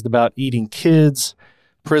fantasized about eating kids.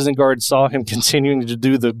 Prison guards saw him continuing to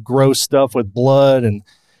do the gross stuff with blood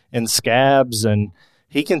and scabs, and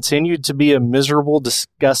he continued to be a miserable,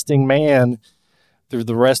 disgusting man through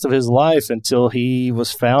the rest of his life until he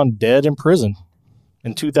was found dead in prison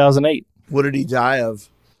in 2008. What did he die of?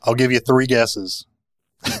 I'll give you 3 guesses.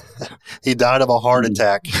 He died of a heart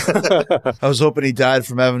attack. I was hoping he died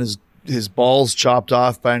from having his balls chopped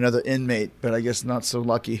off by another inmate, but I guess not so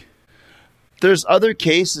lucky. There's other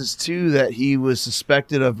cases, too, that he was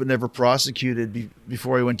suspected of but never prosecuted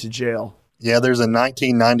before he went to jail. Yeah, there's a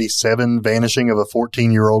 1997 vanishing of a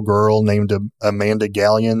 14-year-old girl named Amanda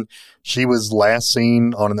Gallion. She was last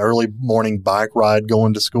seen on an early morning bike ride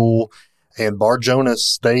going to school, and Bar-Jonah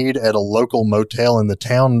stayed at a local motel in the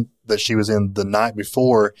town that she was in the night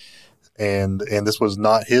before, and this was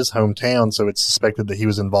not his hometown, so it's suspected that he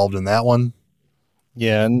was involved in that one.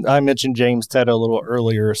 Yeah, and I mentioned James Teta a little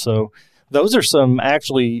earlier, so those are some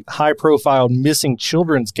actually high-profile missing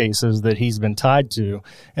children's cases that he's been tied to,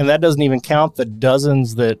 and that doesn't even count the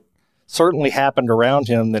dozens that certainly happened around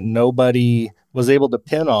him that nobody was able to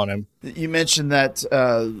pin on him. You mentioned that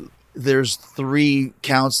there's 3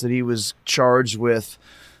 counts that he was charged with,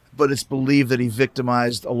 but it's believed that he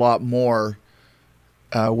victimized a lot more.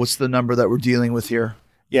 What's the number that we're dealing with here?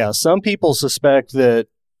 Yeah, some people suspect that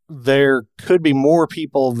there could be more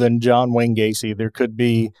people than John Wayne Gacy. There could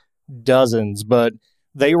be dozens, but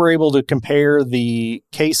they were able to compare the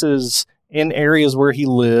cases in areas where he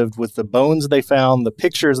lived with the bones they found, the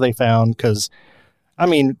pictures they found, because I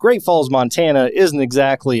mean, Great Falls, Montana isn't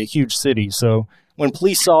exactly a huge city. So when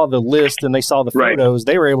police saw the list and they saw the photos,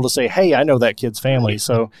 they were able to say, hey, I know that kid's family.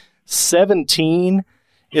 So 17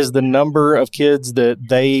 is the number of kids that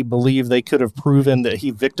they believe they could have proven that he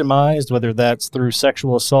victimized, whether that's through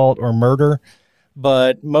sexual assault or murder.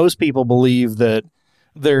 But most people believe that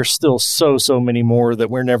there's still so many more that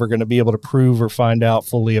we're never going to be able to prove or find out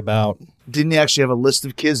fully about. Didn't he actually have a list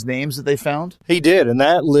of kids' names that they found? He did, and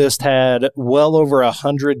that list had well over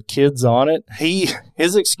 100 kids on it.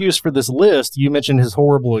 His excuse for this list, you mentioned his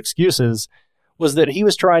horrible excuses, was that he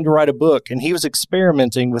was trying to write a book, and he was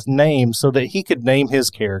experimenting with names so that he could name his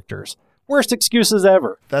characters. Worst excuses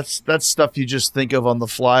ever. That's stuff you just think of on the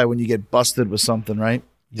fly when you get busted with something, right?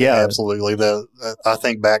 Yeah, absolutely. I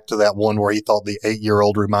think back to that one where he thought the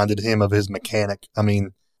 8-year-old reminded him of his mechanic. I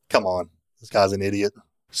mean, come on, this guy's an idiot.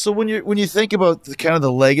 So when you think about the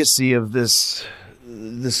legacy of this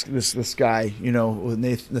guy, you know,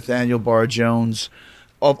 with Nathaniel Bar-Jonah,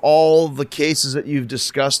 of all the cases that you've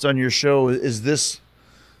discussed on your show, is this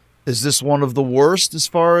one of the worst as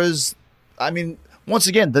far as, I mean, once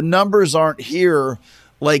again, the numbers aren't here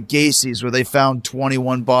like Gacy's, where they found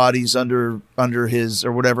 21 bodies under his,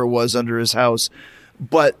 or whatever it was, under his house.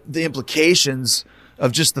 But the implications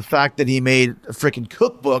of just the fact that he made a freaking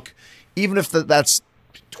cookbook, even if that's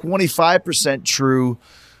 25% true,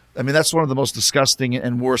 I mean, that's one of the most disgusting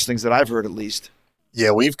and worst things that I've heard, at least.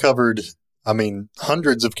 Yeah, we've covered, I mean,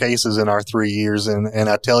 hundreds of cases in our 3 years. And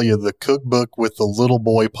I tell you, the cookbook with the little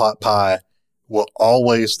boy pot pie will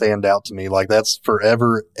always stand out to me. Like, that's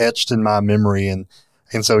forever etched in my memory. And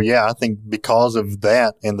so, yeah, I think because of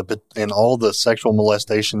that and all the sexual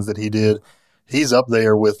molestations that he did, he's up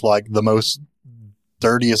there with like the most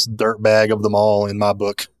dirtiest dirtbag of them all in my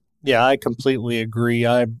book. Yeah, I completely agree.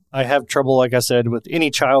 I have trouble, like I said, with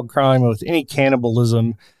any child crime, with any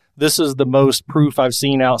cannibalism. This is the most proof I've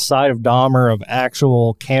seen outside of Dahmer of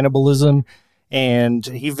actual cannibalism. And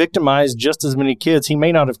he victimized just as many kids. He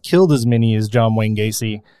may not have killed as many as John Wayne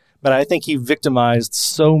Gacy, but I think he victimized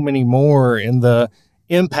so many more, in the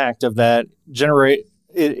impact of that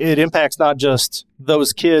it impacts not just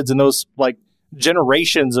those kids, and those like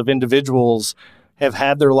generations of individuals have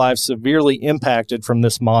had their lives severely impacted from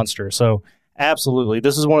this monster. So absolutely,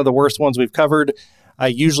 this is one of the worst ones we've covered. I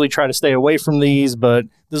usually try to stay away from these, but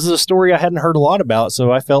this is a story I hadn't heard a lot about,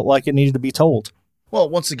 so I felt like it needed to be told. Well,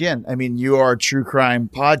 once again, I mean, you are a true crime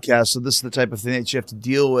podcast, so this is the type of thing that you have to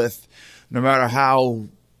deal with, no matter how,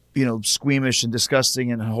 you know, squeamish and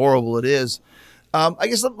disgusting and horrible it is. I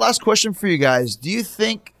guess the last question for you guys, do you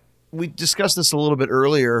think, we discussed this a little bit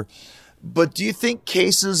earlier, but do you think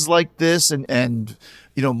cases like this and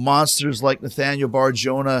you know, monsters like Nathaniel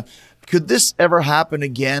Bar-Jonah, could this ever happen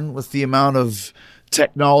again with the amount of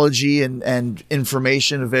technology and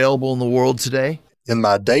information available in the world today? In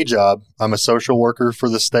my day job, I'm a social worker for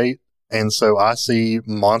the state, and so I see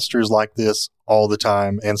monsters like this all the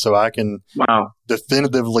time. And so I can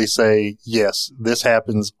definitively say, yes, this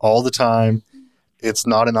happens all the time. It's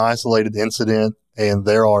not an isolated incident, and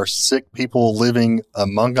there are sick people living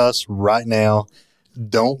among us right now.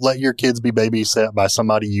 Don't let your kids be babysat by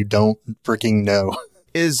somebody you don't freaking know.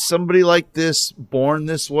 Is somebody like this born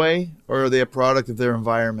this way, or are they a product of their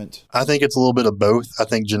environment? I think it's a little bit of both. I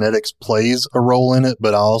think genetics plays a role in it,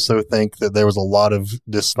 but I also think that there was a lot of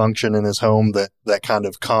dysfunction in his home that kind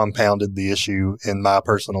of compounded the issue, in my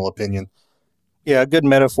personal opinion. Yeah, a good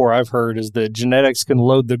metaphor I've heard is that genetics can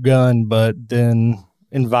load the gun, but then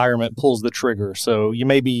environment pulls the trigger. So you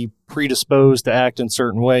may be predisposed to act in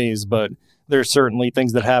certain ways, but there's certainly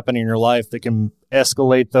things that happen in your life that can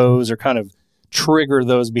escalate those or kind of trigger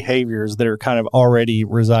those behaviors that are kind of already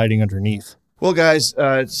residing underneath. Well, guys,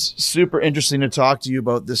 it's super interesting to talk to you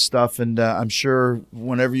about this stuff, and I'm sure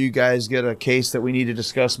whenever you guys get a case that we need to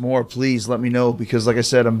discuss more, please let me know, because like I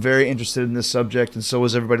said, I'm very interested in this subject, and so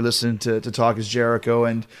is everybody listening to Talk is Jericho,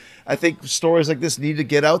 and I think stories like this need to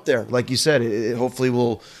get out there. Like you said, hopefully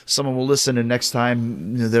someone will listen, and next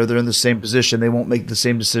time they're in the same position, they won't make the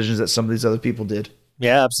same decisions that some of these other people did.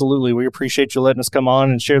 Yeah, absolutely. We appreciate you letting us come on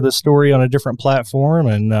and share this story on a different platform,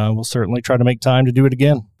 and we'll certainly try to make time to do it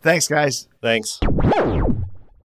again. Thanks, guys. Thanks.